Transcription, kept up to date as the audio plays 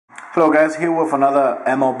Hello guys, here with another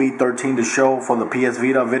MLB 13 to show for the PS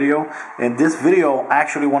Vita video. In this video, I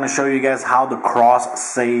actually want to show you guys how the cross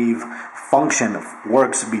save function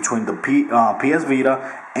works between the PS Vita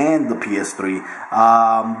and the PS3.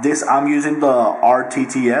 I'm using the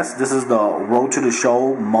RTTS. This is the Road to the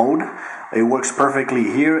Show mode. It works perfectly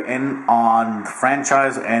here and on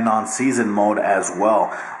franchise and on season mode as well.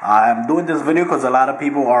 I'm doing this video because a lot of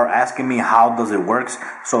people are asking me how does it works.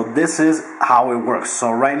 So this is how it works.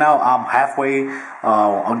 So right now I'm halfway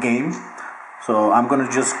a game. So I'm gonna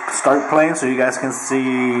just start playing so you guys can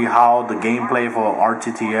see how the gameplay for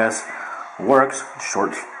RTTS works.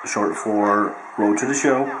 Short for Road to the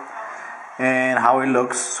Show, and how it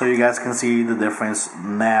looks so you guys can see the difference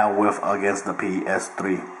now with against the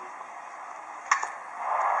PS3.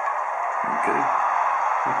 Okay.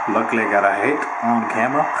 Luckily I got a hit on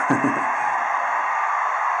camera.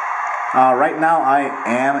 Right now I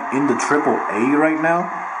am in the AAA right now.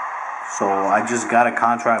 So I just got a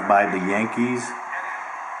contract by the Yankees.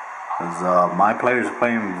 Because my player is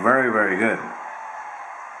playing very, very good.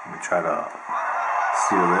 Let me try to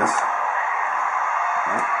steal this.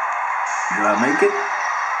 Oh, did I make it?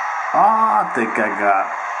 I think I got...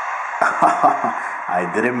 I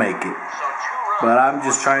didn't make it. But I'm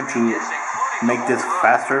just trying to make this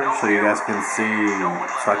faster so you guys can see,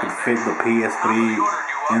 so I can fit the PS3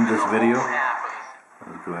 in this video.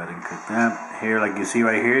 Let's go ahead and click that. Here, like you see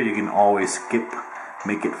right here, you can always skip,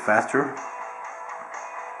 make it faster.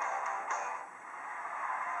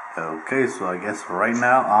 Okay, so I guess right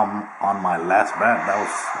now I'm on my last bat. That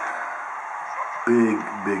was big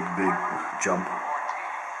jump.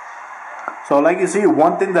 So like you see,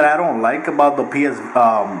 one thing that I don't like about the PS,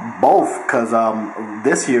 both, because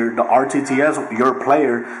this year, the RTTS, your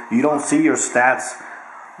player, you don't see your stats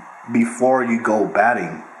before you go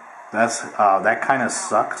batting. That kind of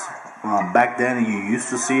sucks. Back then, you used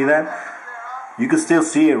to see that. You can still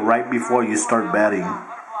see it right before you start batting.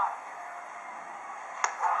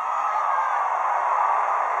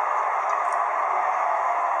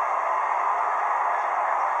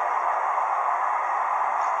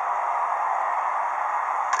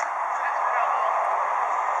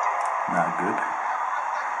 Not good.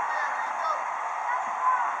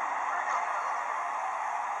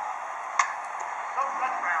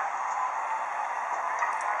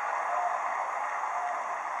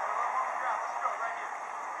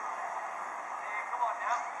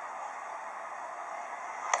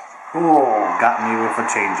 Oh, got me with a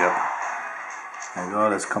changeup. There you go,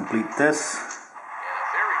 let's complete this.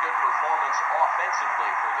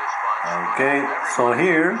 Okay, so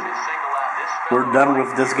here we're done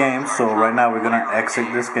with this game, so right now we're gonna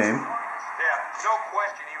exit this game.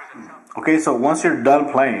 Okay, so once you're done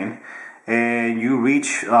playing and you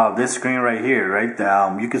reach this screen right here, right?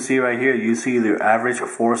 You can see right here, you see the average of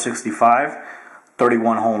 465,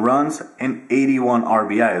 31 home runs, and 81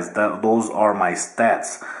 RBIs. Those are my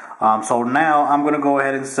stats. So now I'm gonna go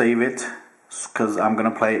ahead and save it because I'm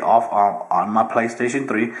gonna play off on my PlayStation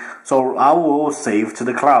 3. So I will save to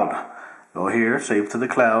the cloud. Go here, save to the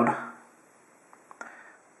cloud.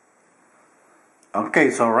 Okay,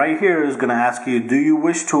 so right here is going to ask you, do you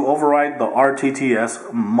wish to override the RTTS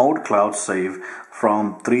mode cloud save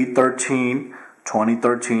from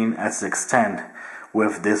 3/13/2013 at 6:10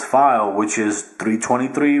 with this file, which is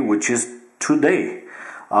 3/23, which is today.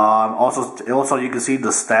 Also you can see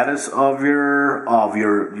the status of your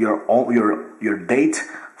date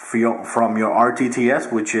from your RTTS,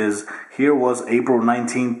 which is here was April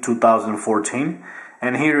 19, 2014,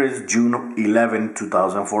 and here is June 11,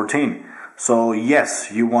 2014. So yes,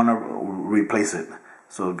 you want to replace it.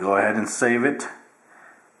 So go ahead and save it.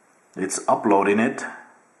 It's uploading it.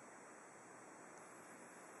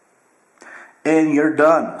 And you're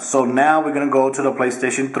done. So now we're going to go to the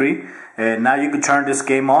PlayStation 3. And now you can turn this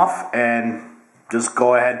game off and just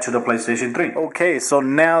go ahead to the PlayStation 3. Okay, so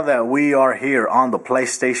now that we are here on the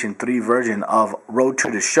PlayStation 3 version of Road to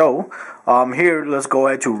the Show, here let's go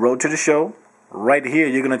ahead to Road to the Show. Right here,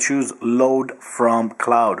 you're going to choose Load from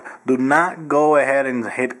Cloud. Do not go ahead and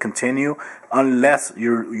hit Continue unless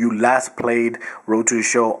you last played Road to the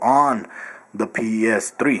Show on the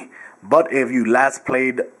PS3. But if you last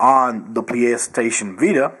played on the PlayStation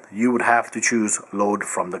Vita, you would have to choose Load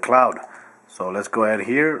from the Cloud. So let's go ahead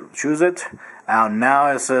here, choose it. And now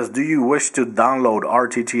it says, do you wish to download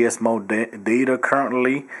RTTS mode data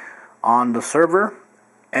currently on the server?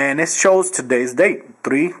 And it shows today's date,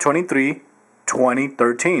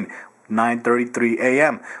 3/23/2013, 9:33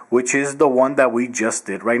 a.m., which is the one that we just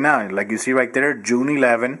did right now. Like you see right there, June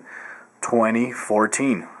 11,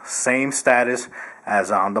 2014. Same status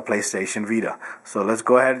as on the PlayStation Vita. So let's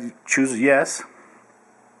go ahead and choose yes.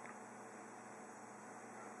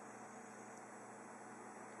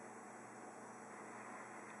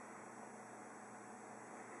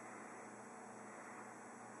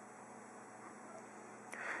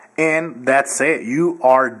 And that's it. You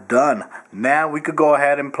are done. Now we could go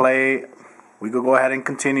ahead and play. We could go ahead and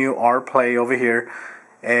continue our play over here.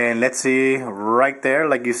 And let's see right there,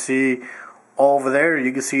 like you see over there,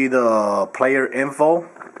 you can see the player info,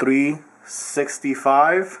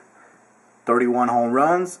 365, 31 home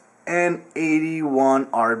runs, and 81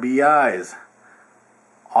 RBIs.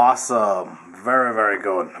 Awesome. Very, very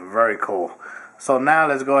good. Very cool. So now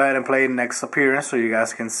let's go ahead and play next appearance so you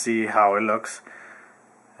guys can see how it looks.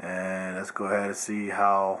 And let's go ahead and see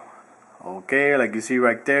how. Okay, like you see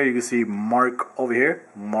right there, you can see Mark over here,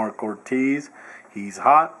 Mark Ortiz. He's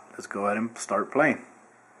hot. Let's go ahead and start playing.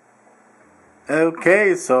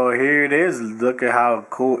 Okay, so here it is. Look at how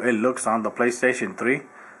cool it looks on the PlayStation 3.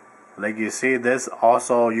 Like you see this,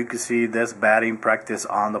 also you can see this batting practice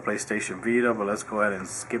on the PlayStation Vita, but let's go ahead and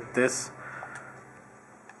skip this.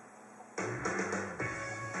 Time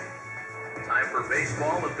for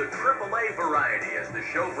baseball of the AAA variety as the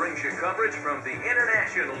show brings you coverage from the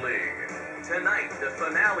International League. Tonight, the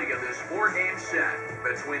finale of this 4-game set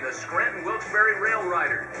between the Scranton Wilkes-Barre Rail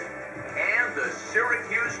Riders and the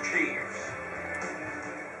Syracuse Chiefs.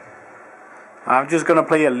 I'm just gonna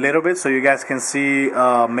play a little bit so you guys can see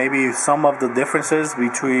maybe some of the differences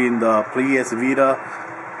between the PS Vita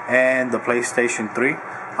and the PlayStation 3.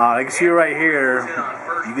 Like you see right here,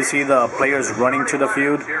 you can see the players running to the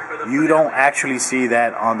field. You don't actually see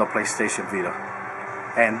that on the PlayStation Vita.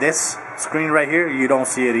 And this screen right here, you don't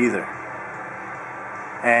see it either.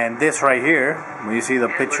 And this right here, when you see the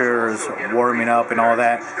pitchers warming up and all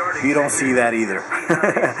that, you don't see that either.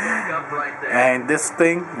 And this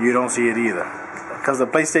thing, you don't see it either. Because the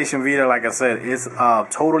PlayStation Vita, like I said, is a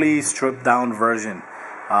totally stripped down version.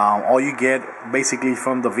 All you get basically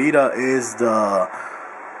from the Vita is the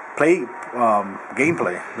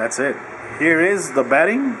gameplay. That's it. Here is the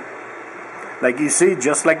batting. Like you see,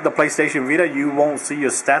 just like the PlayStation Vita, you won't see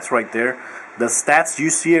your stats right there. The stats,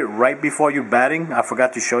 you see it right before you're batting. I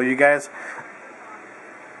forgot to show you guys.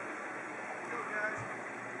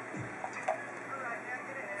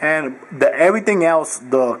 And everything else,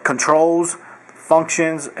 the controls,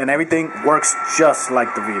 functions, and everything works just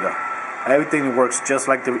like the Vita. Everything works just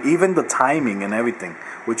like the, even the timing and everything,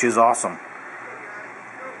 which is awesome.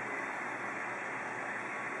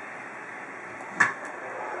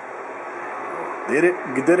 Did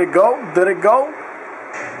it go? Did it go?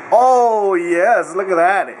 Oh yes, look at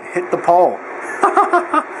that. It hit the pole.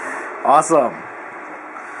 Awesome.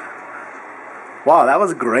 Wow, that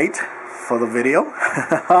was great for the video.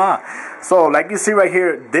 So like you see right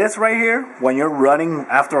here, this right here, when you're running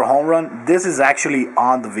after a home run, this is actually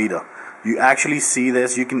on the Vita. You actually see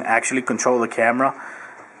this. You can actually control the camera,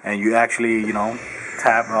 and you actually, you know,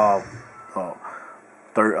 tap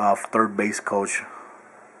third base coach.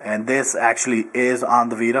 And this actually is on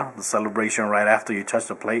the Vita, the celebration right after you touch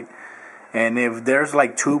the plate. And if there's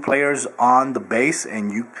like two players on the base,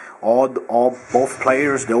 and you both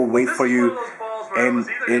players, they'll wait for you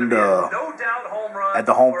at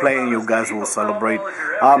the home plate, and you guys will celebrate.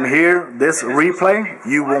 Here, this replay,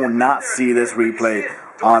 you will not see this replay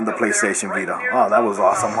on the PlayStation Vita. Oh, that was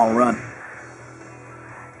awesome home run.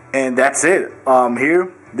 And that's it.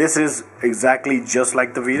 Here, this is exactly just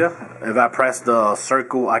like the Vita. If I press the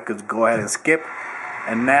circle, I could go ahead and skip.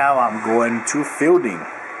 And now I'm going to fielding.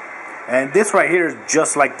 And this right here is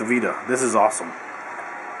just like the Vita. This is awesome.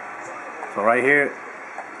 So right here,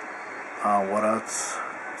 what else?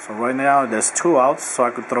 So right now there's 2 outs, so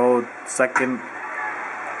I could throw second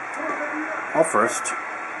or first.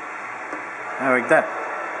 And like that.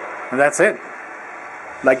 And that's it.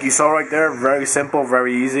 Like you saw right there, very simple,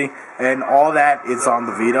 very easy. And all that is on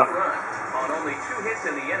the Vita.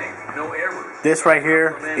 This right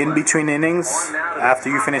here, in between innings, after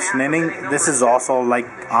you finish an inning, this is also like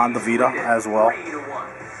on the Vita as well.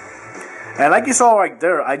 And like you saw right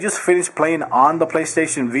there, I just finished playing on the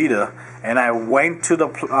PlayStation Vita, and I went to the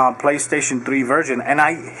PlayStation 3 version, and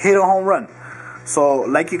I hit a home run. So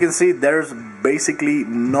like you can see, there's basically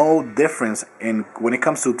no difference in when it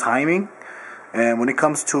comes to timing, and when it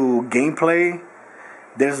comes to gameplay.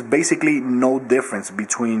 There's basically no difference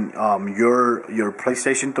between your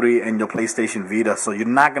PlayStation 3 and your PlayStation Vita, so you're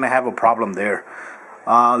not gonna have a problem there.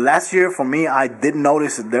 Last year for me, I did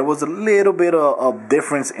notice that there was a little bit of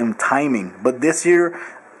difference in timing, but this year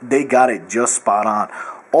they got it just spot on.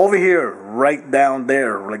 Over here, right down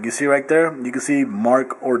there, like you see right there, you can see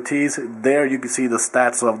Mark Ortiz. There you can see the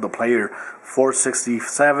stats of the player: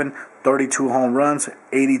 467, 32 home runs,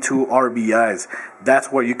 82 RBIs.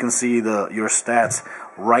 That's where you can see your stats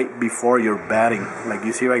right before you're batting. Like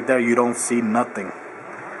you see right there, you don't see nothing.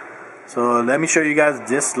 So let me show you guys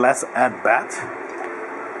this last at bat.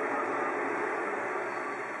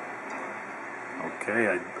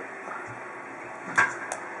 Okay,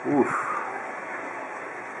 oof.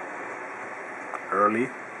 Early.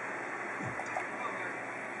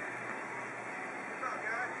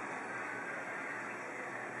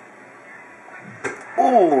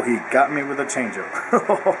 Oh, he got me with a changeup.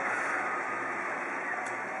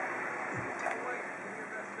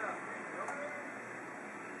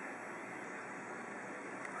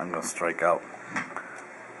 I'm gonna strike out.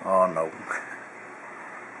 Oh no.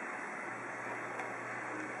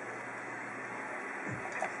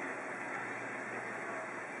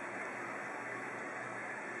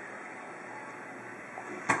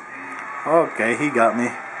 Okay, he got me.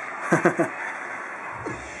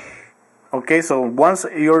 Okay, so once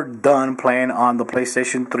you're done playing on the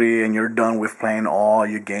PlayStation 3 and you're done with playing all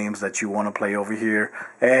your games that you want to play over here,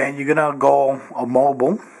 and you're gonna go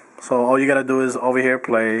mobile, so all you gotta do is over here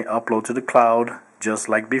play, upload to the cloud, just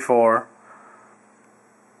like before.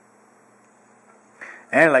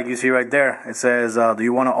 And like you see right there, it says, do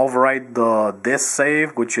you want to overwrite the disk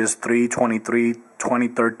save, which is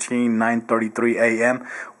 3/23/2013 9:33 a.m.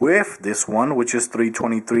 with this one, which is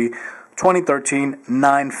 3/23/2013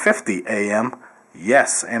 9:50 a.m.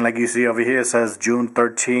 Yes. And like you see over here, it says June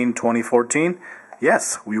 13, 2014.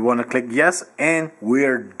 Yes, we want to click yes, and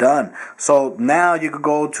we're done. So now you can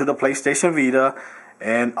go to the PlayStation Vita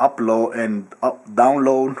and upload and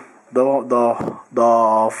download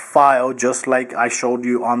the file just like I showed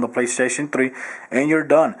you on the PlayStation 3, and you're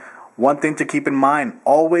done. One thing to keep in mind,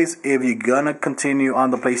 always, if you're gonna continue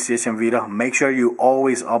on the PlayStation Vita, make sure you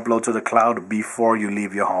always upload to the cloud before you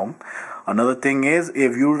leave your home. Another thing is,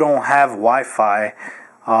 if you don't have Wi-Fi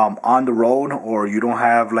on the road, or you don't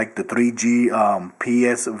have like the 3G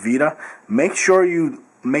PS Vita, make sure you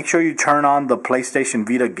turn on the PlayStation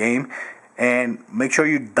Vita game, and make sure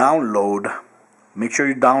you download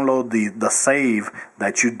the save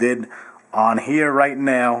that you did on here right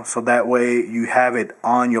now, so that way you have it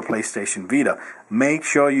on your PlayStation Vita. Make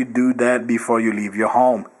sure you do that before you leave your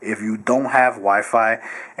home if you don't have Wi-Fi,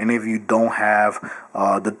 and if you don't have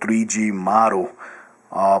the 3G model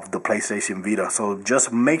of the PlayStation Vita. So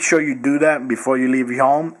just make sure you do that before you leave your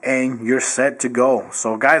home, and you're set to go.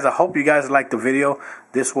 So guys, I hope you guys liked the video.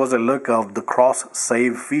 This was a look of the cross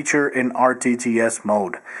save feature in RTTS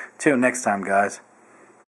mode. Till next time, guys.